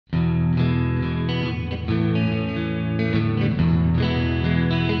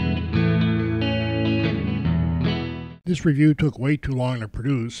This review took way too long to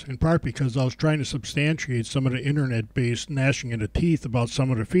produce, in part because I was trying to substantiate some of the internet-based gnashing of the teeth about some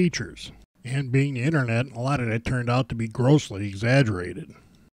of the features. And being the internet, a lot of that turned out to be grossly exaggerated.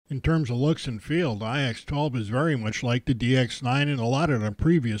 In terms of looks and feel, the IX12 is very much like the DX9 and a lot of the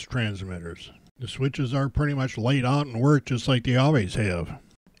previous transmitters. The switches are pretty much laid out and work just like they always have.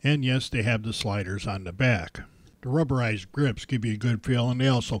 And yes, they have the sliders on the back. The rubberized grips give you a good feel, and they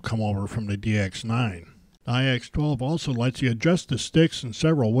also come over from the DX9. The IX12 also lets you adjust the sticks in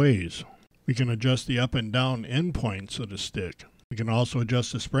several ways. We can adjust the up and down end points of the stick. We can also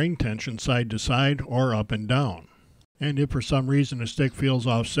adjust the spring tension side to side or up and down. And if for some reason the stick feels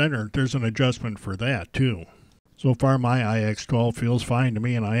off-center, there's an adjustment for that too. So far my IX12 feels fine to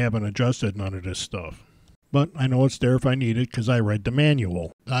me, and I haven't adjusted none of this stuff. But I know it's there if I need it because I read the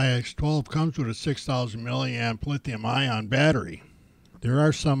manual. The IX12 comes with a 6,000 milliamp lithium-ion battery. There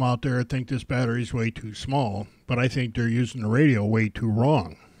are some out there that think this battery is way too small, but I think they're using the radio way too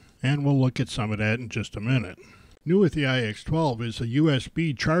wrong. And we'll look at some of that in just a minute. New with the IX12 is a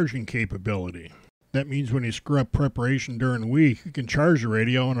USB charging capability. That means when you screw up preparation during the week, you can charge the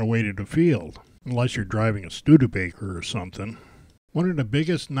radio on the way to the field, unless you're driving a Studebaker or something. One of the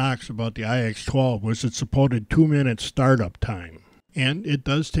biggest knocks about the IX12 was its supposed 2-minute startup time. And it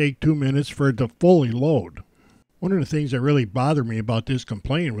does take 2 minutes for it to fully load. One of the things that really bothered me about this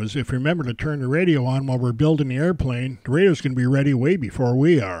complaint was if you remember to turn the radio on while we're building the airplane, the radio's going to be ready way before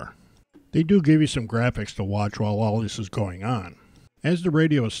we are. They do give you some graphics to watch while all this is going on. As the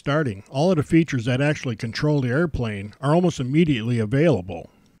radio is starting, all of the features that actually control the airplane are almost immediately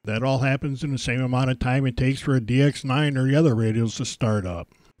available. That all happens in the same amount of time it takes for a DX9 or the other radios to start up.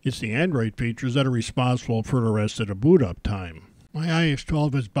 It's the Android features that are responsible for the rest of the boot up time. My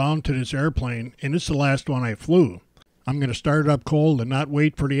IX12 is bound to this airplane, and it's the last one I flew. I'm going to start it up cold and not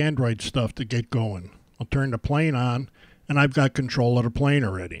wait for the Android stuff to get going. I'll turn the plane on, and I've got control of the plane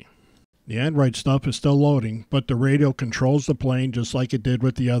already. The Android stuff is still loading, but the radio controls the plane just like it did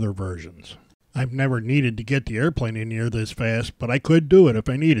with the other versions. I've never needed to get the airplane in the air this fast, but I could do it if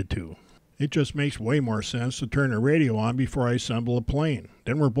I needed to. It just makes way more sense to turn the radio on before I assemble a plane.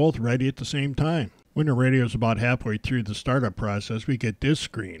 Then we're both ready at the same time. When the radio is about halfway through the startup process, we get this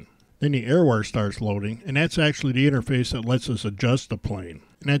screen. Then the airwire starts loading, and that's actually the interface that lets us adjust the plane.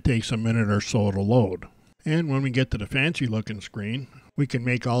 And that takes a minute or so to load. And when we get to the fancy looking screen, we can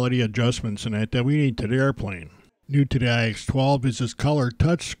make all of the adjustments in that we need to the airplane. New to the IX12 is this color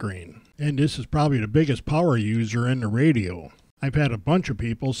touch screen. And this is probably the biggest power user in the radio. I've had a bunch of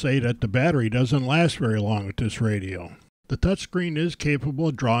people say that the battery doesn't last very long with this radio. The touchscreen is capable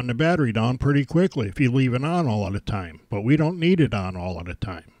of drawing the battery down pretty quickly if you leave it on all of the time, but we don't need it on all of the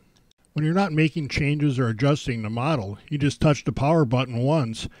time. When you're not making changes or adjusting the model, you just touch the power button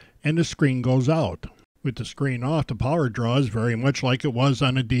once and the screen goes out. With the screen off, the power draw is very much like it was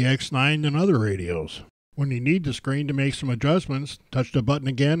on the DX9 and other radios. When you need the screen to make some adjustments, touch the button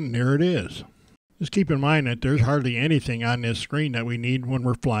again and there it is. Just keep in mind that there's hardly anything on this screen that we need when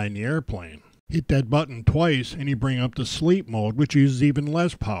we're flying the airplane. Hit that button twice and you bring up the sleep mode, which uses even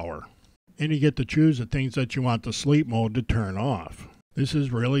less power. And you get to choose the things that you want the sleep mode to turn off. This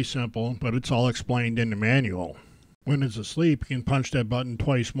is really simple, but it's all explained in the manual. When it's asleep, you can punch that button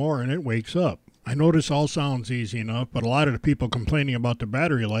twice more and it wakes up. I know this all sounds easy enough, but a lot of the people complaining about the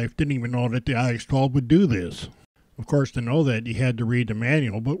battery life didn't even know that the IX12 would do this. Of course, to know that, you had to read the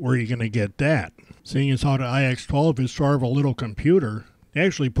manual, but where are you going to get that? Seeing as how the IX12 is sort of a little computer, they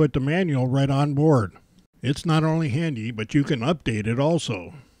actually put the manual right on board. It's not only handy, but you can update it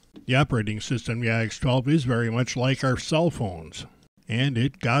also. The operating system of the IX12 is very much like our cell phones, and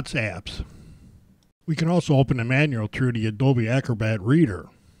it got apps. We can also open the manual through the Adobe Acrobat Reader.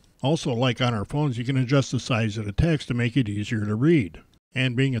 Also, like on our phones, you can adjust the size of the text to make it easier to read.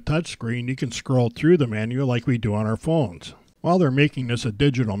 And being a touchscreen, you can scroll through the manual like we do on our phones. While they're making this a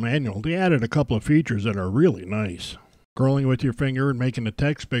digital manual, they added a couple of features that are really nice. Scrolling with your finger and making the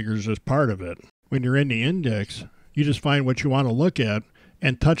text bigger is just part of it. When you're in the index, you just find what you want to look at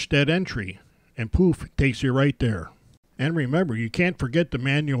and touch that entry, and poof, it takes you right there. And remember, you can't forget the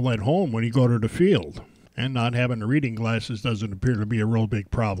manual at home when you go to the field. And not having the reading glasses doesn't appear to be a real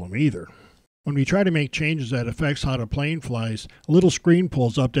big problem either. When we try to make changes that affects how the plane flies, a little screen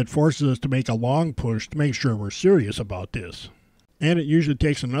pulls up that forces us to make a long push to make sure we're serious about this. And it usually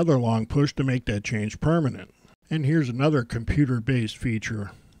takes another long push to make that change permanent. And here's another computer-based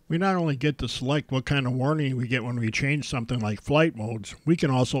feature. We not only get to select what kind of warning we get when we change something like flight modes, we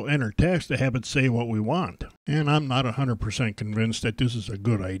can also enter text to have it say what we want. And I'm not 100% convinced that this is a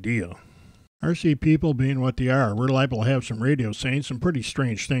good idea. RC people being what they are, we're liable to have some radios saying some pretty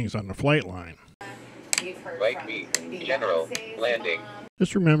strange things on the flight line. Like me. General, landing.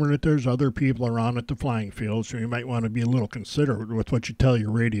 Just remember that there's other people around at the flying field, so you might want to be a little considerate with what you tell your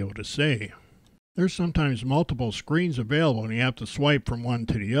radio to say. There's sometimes multiple screens available and you have to swipe from one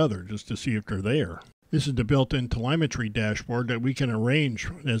to the other just to see if they're there. This is the built-in telemetry dashboard that we can arrange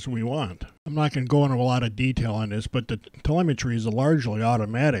as we want. I'm not going to go into a lot of detail on this, but the telemetry is largely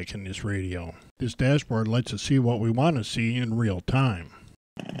automatic in this radio. This dashboard lets us see what we want to see in real time.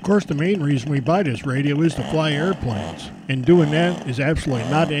 Of course, the main reason we buy this radio is to fly airplanes, and doing that is absolutely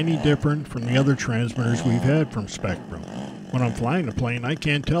not any different from the other transmitters we've had from Spektrum. When I'm flying a plane, I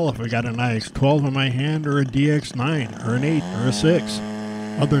can't tell if I got an IX12 in my hand or a DX9 or an 8 or a 6.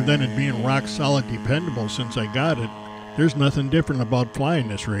 Other than it being rock solid dependable since I got it, there's nothing different about flying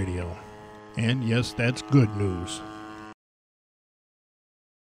this radio. And yes, that's good news.